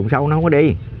sâu nó không có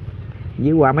đi.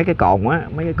 Dưới qua mấy cái cồn á,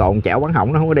 mấy cái cồn chẹo bắn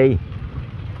hỏng nó không có đi.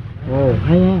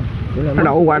 Hay nha. Nó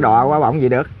đâu có qua đò qua bọng gì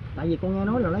được. Tại vì con nghe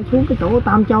nói là nó xuống cái chỗ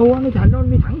Tam Châu á, nó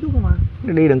đi thẳng xuống không à.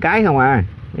 Nó đi đường cái không à.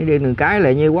 Nó đi đường cái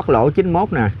là như quốc lộ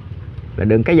 91 nè, là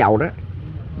đường Cái Dầu đó.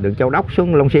 Đường Châu Đốc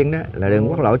xuống Long Xuyên đó là đường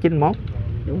quốc lộ 91.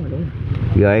 Đúng rồi.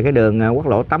 Rồi cái đường quốc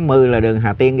lộ 80 là đường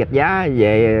Hà Tiên Gạch Giá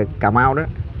về Cà Mau đó,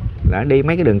 là đi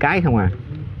mấy cái đường cái không à.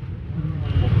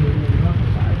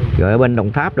 Rồi ở bên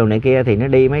Đồng Tháp đồ này kia thì nó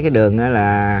đi mấy cái đường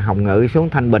là Hồng Ngự xuống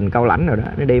Thanh Bình Cao Lãnh rồi đó,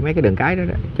 nó đi mấy cái đường cái đó.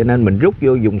 Cho nên mình rút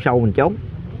vô vùng sâu mình trốn.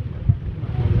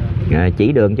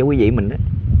 Chỉ đường cho quý vị mình đó.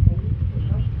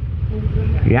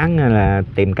 Ráng là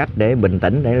tìm cách để bình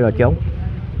tĩnh để lo trốn.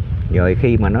 Rồi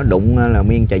khi mà nó đụng là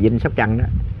Miên Trà Vinh Sóc Trăng đó,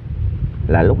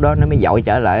 là lúc đó nó mới dội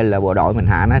trở lại, là bộ đội mình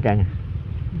hạ nó ra,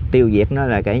 tiêu diệt nó,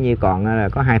 là kể như còn là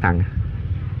có 2 thằng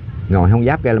ngồi không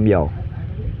giáp cây lâm dồ.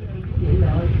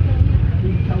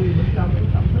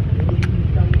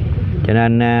 Cho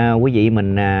nên quý vị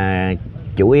mình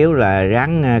chủ yếu là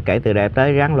ráng kể từ đây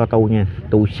tới ráng lo tu nha,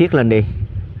 tu siết lên đi,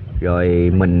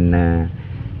 rồi mình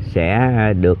sẽ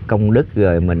được công đức,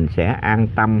 rồi mình sẽ an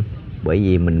tâm, bởi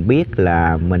vì mình biết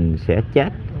là mình sẽ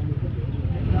chết.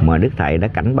 Mà Đức Thầy đã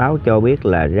cảnh báo cho biết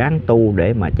là ráng tu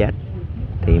để mà chết,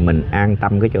 thì mình an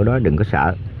tâm cái chỗ đó, đừng có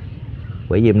sợ.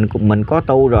 Bởi vì mình có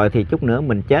tu rồi thì chút nữa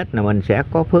mình chết là mình sẽ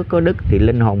có phước có đức, thì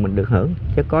linh hồn mình được hưởng,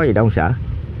 chứ có gì đâu sợ.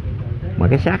 Mà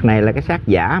cái xác này là cái xác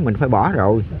giả, mình phải bỏ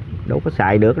rồi, đâu có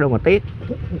xài được đâu mà tiếc.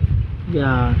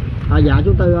 Dạ, dạ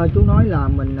chú Tư, chú nói là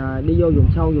mình đi vô vùng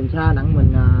sâu vùng xa đặng mình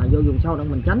vô vùng sâu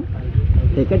đặng mình tránh,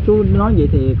 thì cái chú nói vậy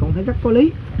thì con thấy rất có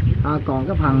lý. Còn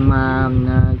cái phần mà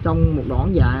trong một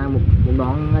đoạn một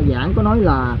đoạn giảng có nói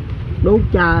là đố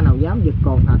cha nào dám giật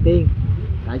cồn Hà Tiên,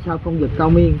 tại sao không giật Cao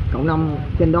Miên cậu Năm,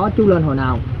 trên đó chú lên hồi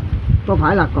nào? Có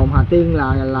phải là cồn Hà Tiên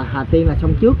là Hà Tiên là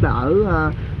sông trước, là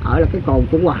ở là cái cồn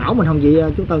của Hòa Hảo mình không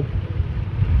vậy chú Tư?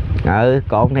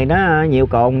 Cồn thì nó nhiều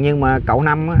cồn, nhưng mà cậu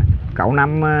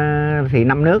Năm thì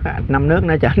năm nước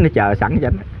nó chờ sẵn cho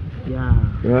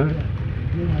nó.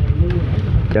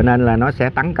 Cho nên là nó sẽ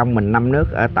tấn công mình năm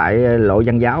nước ở tại lộ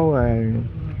Văn Giáo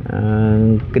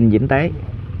Kinh Vĩnh Tế.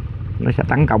 Nó sẽ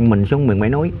tấn công mình xuống miền Bảy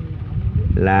Núi.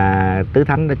 Là Tứ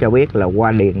Thánh đã cho biết là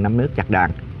qua điền năm nước chặt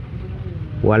đàn,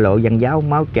 qua lộ Văn Giáo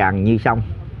máu tràn như sông.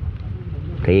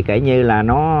 Thì kể như là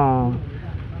nó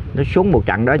xuống một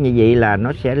trận đó như vậy là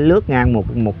nó sẽ lướt ngang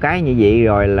một cái như vậy,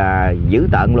 rồi là dữ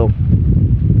tợn luôn.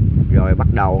 Rồi bắt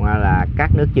đầu là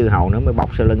các nước chư hầu nó mới bọc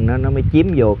sau lưng nó mới chiếm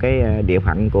vô cái địa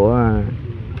phận của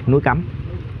núi Cấm,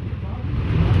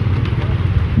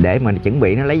 để mà chuẩn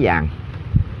bị nó lấy vàng.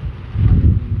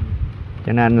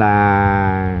 Cho nên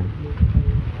là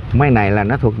mấy này là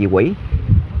nó thuộc về quỷ,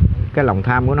 cái lòng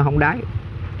tham của nó không đáy.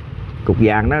 Cục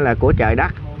vàng đó là của trời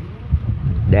đất,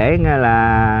 để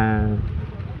là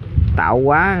tạo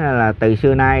hóa là từ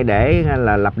xưa nay, để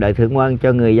là lập đời thượng quân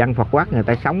cho người dân Phật quốc người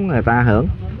ta sống, người ta hưởng.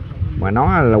 Mà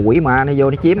nó là quỷ ma, nó vô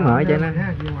nó chiếm, hỏi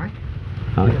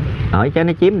cho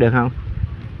nó chiếm được không?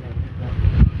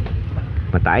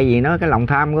 Mà tại vì nó cái lòng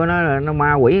tham của nó là nó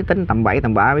ma quỷ tính tầm bậy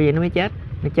tầm bạ, bởi vì nó mới chết.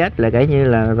 Nó chết là kể như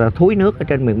là thúi nước ở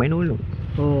trên miền Bảy Núi luôn.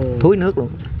 Thúi nước luôn.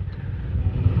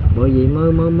 Bởi vì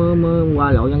mới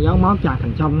qua lộ Văn Giáo máu trà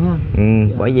thành sông ha.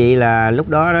 Dạ. Bởi vì là lúc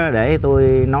đó để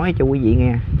tôi nói cho quý vị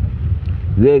nghe,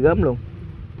 ghê gớm luôn.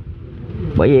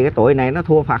 Bởi vì cái tuổi này nó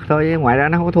thua Phật thôi, chứ ngoài ra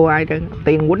nó không có thua ai trơn.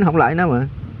 Tiên quýnh không lại nó mà.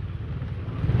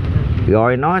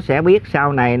 Rồi nó sẽ biết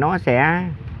sau này nó sẽ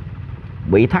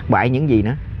bị thất bại những gì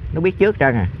nữa, nó biết trước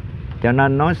trơn à. Cho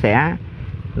nên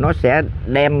nó sẽ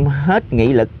đem hết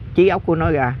nghị lực trí óc của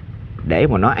nó ra để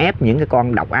mà nó ép những cái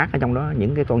con độc ác ở trong đó,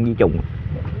 những cái con vi trùng.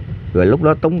 Rồi lúc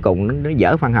đó túng cùng nó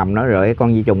dở phân hầm nó, rồi cái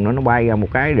con vi trùng nó bay ra một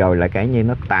cái, rồi là kể như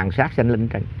nó tàn sát sanh linh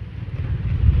trơn.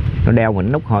 Nó đeo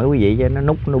mình nút, hỏi quý vị chứ nó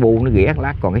nút nó bu nó ghẻ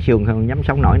lát còn cái xương không dám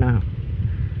sống nổi nữa không?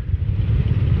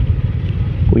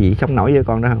 Quý vị sống nổi với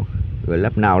con đó không? Rồi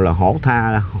lớp nào là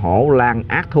hổ lang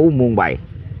ác thú muôn bầy,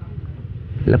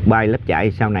 lớp bay lớp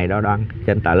chạy sau này đo đoan.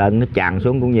 Trên tà lân nó tràn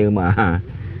xuống cũng như mà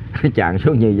nó tràn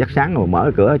xuống như giấc sáng rồi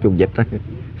mở cửa chuồng vịt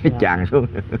nó tràn xuống.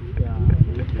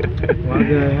 Quá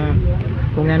ghê ha.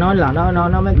 Con nghe nói là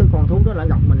nó mấy cái con thú đó lại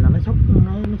gặp mình là nó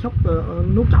sốc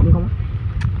nuốt trọng không?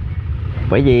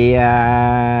 Bởi vì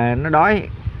nó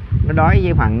đói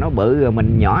với phần nó bự rồi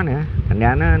mình nhỏ nữa, thành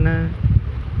ra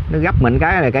nó gấp mình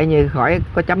cái là cái như khỏi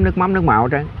có chấm nước mắm nước màu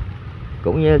trơn.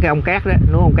 Cũng như cái ông cát đó,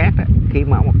 nuốt ông cát đó, khi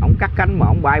mà ông cắt cánh mà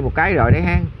ông bay một cái rồi đấy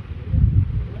ha,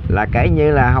 là kể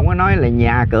như là không có nói là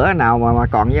nhà cửa nào mà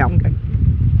còn với ông,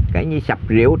 kể như sập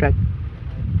rượu trơn.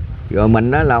 Rồi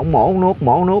mình đó là ông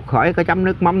mổ nuốt khỏi có chấm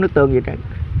nước mắm nước tương gì trơn.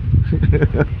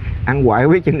 Ăn hoài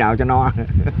không biết chừng nào cho no.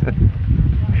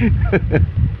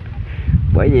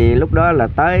 Bởi vì lúc đó là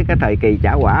tới cái thời kỳ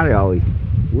trả quả rồi,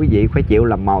 quý vị phải chịu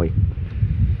làm mồi,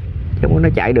 chứ không có nó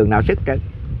chạy đường nào sức trơn.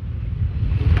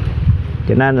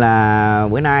 Cho nên là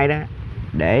bữa nay đó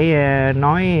để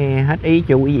nói hết ý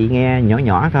cho quý vị nghe nhỏ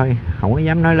nhỏ thôi, không có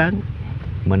dám nói lớn.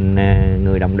 Mình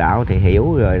người đồng đạo thì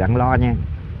hiểu rồi đặng lo nha,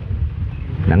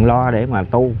 đặng lo để mà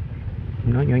tu.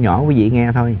 Nói nhỏ nhỏ quý vị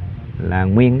nghe thôi, là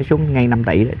nguyên nó xuống ngay 5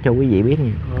 tỷ đó, cho quý vị biết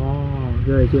nha.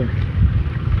 Ghê chưa?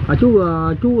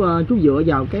 Chú dựa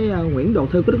vào cái quyển đồ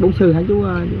thư của Đức Bổn Sư hả chú?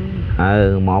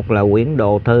 Một là quyển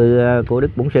đồ thư của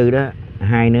Đức Bổn Sư đó,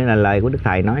 hai nữa là lời của Đức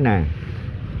Thầy nói nè: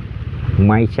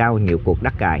 may sau nhiều cuộc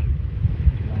đắc cài.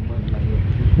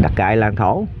 Đắc cài là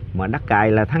thổ, mà đắc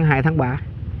cài là tháng 2 tháng 3.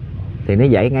 Thì nó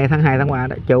dậy ngay tháng 2 tháng 3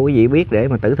 đó, cho quý vị biết để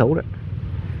mà tử thủ đó.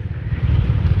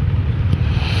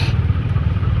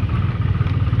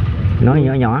 Nói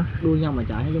nhỏ nhỏ. Đua nhau mà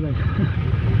chạy hả chú Tư?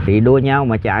 Thì đua nhau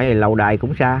mà chạy thì lầu đài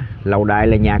cũng xa. Lầu đài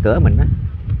là nhà cửa mình đó.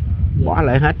 bỏ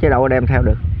lại hết chứ đâu có đem theo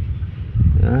được.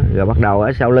 Đó, rồi bắt đầu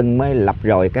ở sau lưng mới lập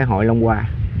rồi cái hội Long Hoa,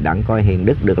 đặng coi hiền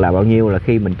đức được là bao nhiêu, là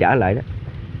khi mình trở lại đó.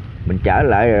 Mình trở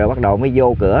lại rồi bắt đầu mới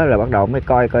vô cửa, rồi bắt đầu mới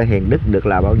coi coi hiền đức được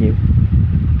là bao nhiêu.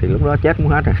 Thì lúc đó chết muốn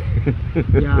hết rồi.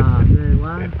 Dạ, ghê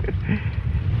quá.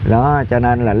 Đó, cho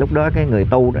nên là lúc đó cái người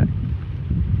tu đó,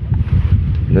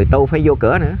 người tu phải vô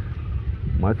cửa nữa.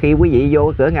 Mà khi quý vị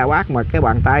vô cửa Ngài Bác mà cái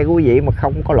bàn tay của quý vị mà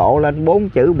không có lộ lên 4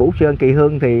 chữ Bửu Sơn Kỳ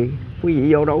Hương thì quý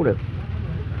vị vô đâu được.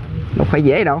 Đâu phải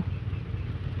dễ đâu.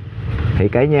 Thì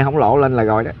kể như không lộ lên là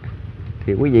rồi đó,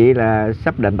 thì quý vị là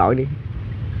sắp đền tội đi.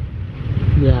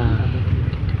 Dạ.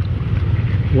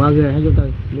 Quá ghê hả chú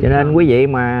Tư. Cho nên quý vị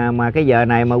mà cái giờ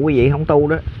này mà quý vị không tu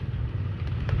đó,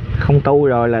 không tu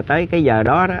rồi là tới cái giờ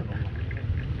đó đó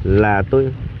là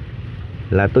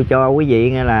tôi cho quý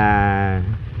vị nghe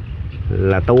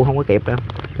là tu không có kịp đâu,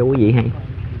 cho quý vị hay.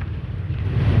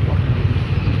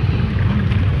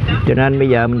 Cho nên bây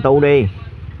giờ mình tu đi,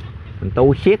 mình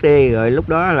tu siết đi, rồi lúc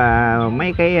đó là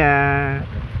mấy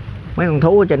con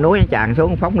thú ở trên núi nó tràn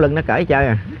xuống phóng lưng nó cởi chơi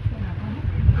à.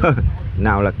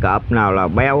 Nào là cọp, nào là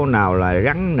beo, nào là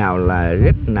rắn, nào là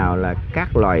rít, nào là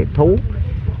các loài thú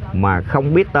mà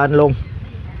không biết tên luôn.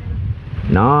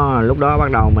 Nó lúc đó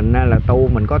bắt đầu mình là tu,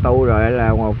 mình có tu rồi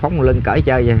là phóng lưng cởi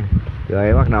chơi vậy.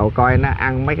 Rồi bắt đầu coi nó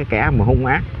ăn mấy cái kẻ mà hung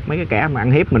ác, mấy cái kẻ mà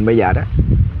ăn hiếp mình bây giờ đó.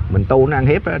 Mình tu nó ăn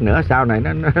hiếp đó, nữa sau này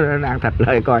nó ăn thịt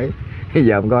lời coi. Bây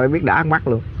giờ mình coi biết đã mắt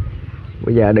luôn.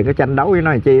 Bây giờ đừng có tranh đấu với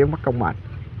nó làm chi, mất công mệt.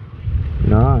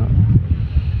 Đó.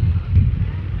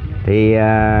 Thì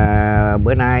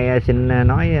bữa nay xin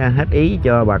nói hết ý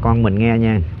cho bà con mình nghe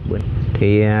nha.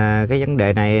 Thì cái vấn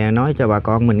đề này nói cho bà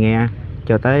con mình nghe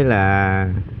cho tới là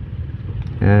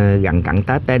gần cận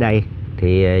Tết tới đây.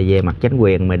 Thì về mặt chính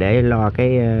quyền mà để lo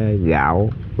cái gạo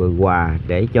rồi quà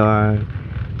để cho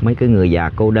mấy cái người già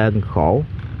cô đơn khổ.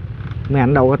 Mấy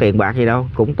ảnh đâu có tiền bạc gì đâu,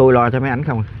 cũng tôi lo cho mấy ảnh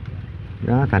không.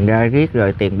 Đó, thành ra riết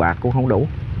rồi tiền bạc cũng không đủ,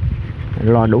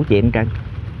 lo đủ chuyện trơn.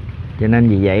 Cho nên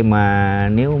vì vậy mà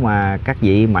nếu mà các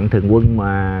vị mạnh thường quân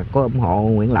mà có ủng hộ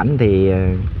Nguyễn Lãnh thì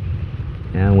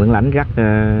Nguyễn Lãnh rất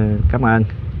cảm ơn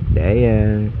để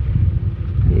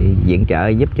viện trợ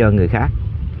giúp cho người khác.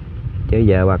 Chứ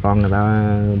giờ bà con người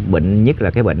ta bệnh, nhất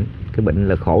là cái bệnh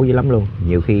là khổ dữ lắm luôn.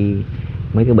 Nhiều khi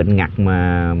mấy cái bệnh ngặt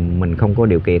mà mình không có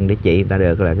điều kiện để trị người ta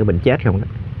được là cái bệnh chết không đó.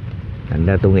 Thành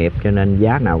ra tu nghiệp cho nên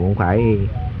giá nào cũng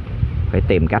phải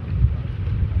tìm cách.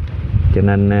 Cho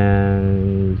nên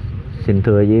xin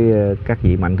thưa với các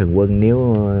vị mạnh thường quân,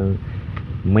 nếu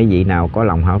mấy vị nào có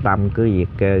lòng hảo tâm cứ việc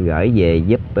gửi về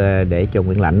giúp để cho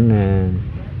Nguyễn Lãnh,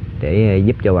 để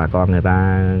giúp cho bà con người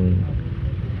ta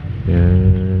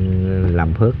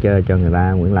làm phước cho người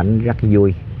ta. Nguyễn Lãnh rất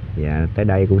vui. Và tới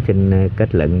đây cũng xin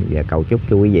kết luận và cầu chúc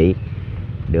cho quý vị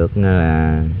được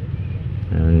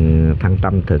thăng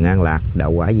tâm thường an lạc,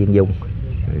 đạo quả viên dung.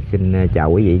 Xin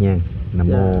chào quý vị nha. Nam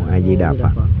mô A Di Đà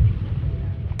Phật.